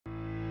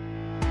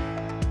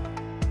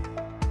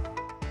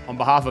On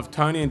behalf of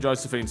Tony and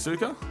Josephine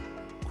Suka,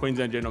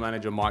 Queensland General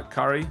Manager Mike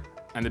Curry,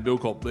 and the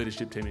Buildcorp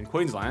leadership team in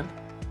Queensland,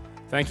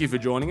 thank you for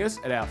joining us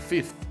at our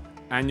 5th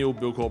Annual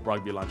Buildcorp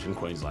Rugby Lunch in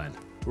Queensland.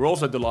 We're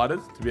also delighted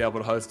to be able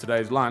to host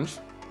today's lunch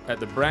at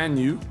the brand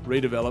new,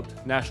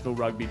 redeveloped National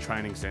Rugby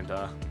Training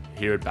Centre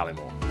here at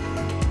Ballymore.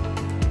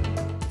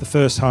 The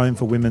first home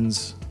for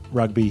women's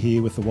rugby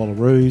here with the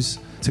Wallaroos.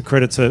 It's a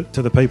credit to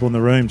the people in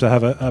the room to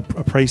have a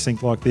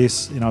precinct like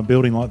this, a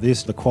building like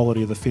this. The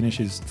quality of the finish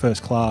is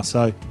first class.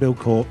 So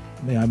Buildcorp,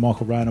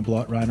 Michael Rayner,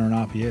 Blight Rayner and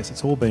RPS,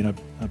 it's all been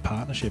a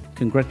partnership.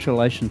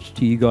 Congratulations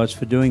to you guys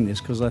for doing this,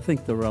 because I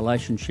think the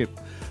relationship,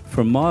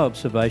 from my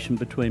observation,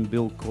 between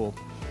Buildcorp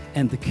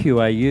and the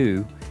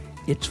QAU,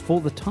 it's for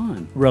the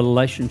time.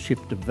 Relationship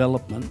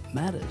development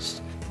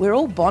matters. We're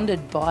all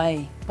bonded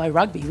by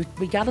rugby,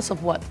 regardless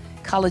of what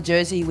colour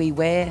jersey we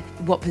wear,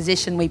 what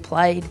position we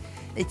played.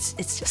 It's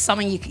just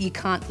something you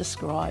can't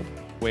describe.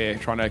 We're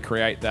trying to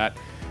create that,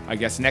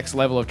 next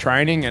level of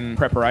training and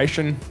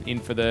preparation in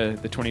for the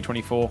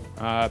 2024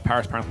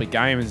 Paris Paralympic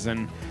Games,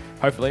 and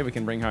hopefully we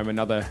can bring home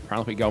another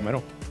Paralympic gold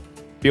medal.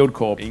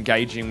 Buildcorp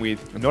engaging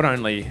with not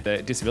only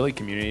the disability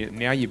community,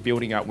 now you're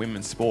building up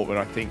women's sport, but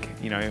I think,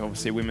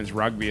 obviously women's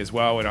rugby as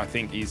well, and I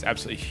think is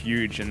absolutely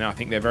huge, and I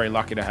think they're very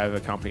lucky to have a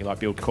company like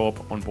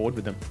Buildcorp on board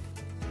with them.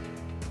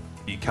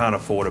 You can't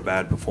afford a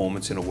bad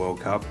performance in a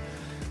World Cup,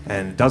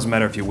 and it doesn't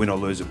matter if you win or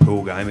lose a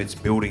pool game, it's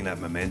building that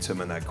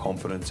momentum and that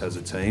confidence as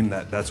a team.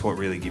 That's what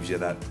really gives you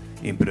that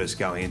impetus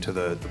going into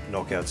the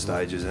knockout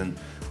stages, and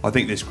I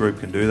think this group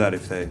can do that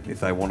if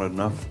they want it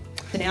enough.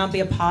 To now be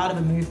a part of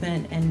a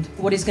movement and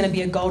what is going to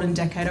be a golden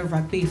decade of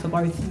rugby for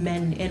both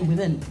men and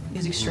women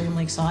is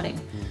extremely exciting.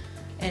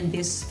 And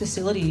this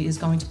facility is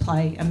going to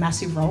play a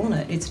massive role in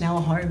it. It's now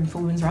a home for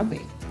women's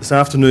rugby. This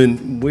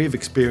afternoon we've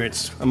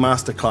experienced a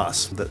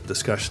masterclass. That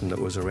discussion that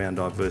was around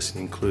diversity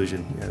and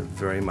inclusion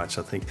very much,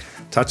 I think,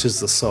 touches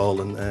the soul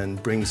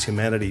and brings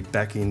humanity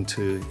back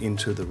into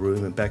the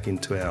room and back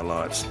into our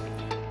lives.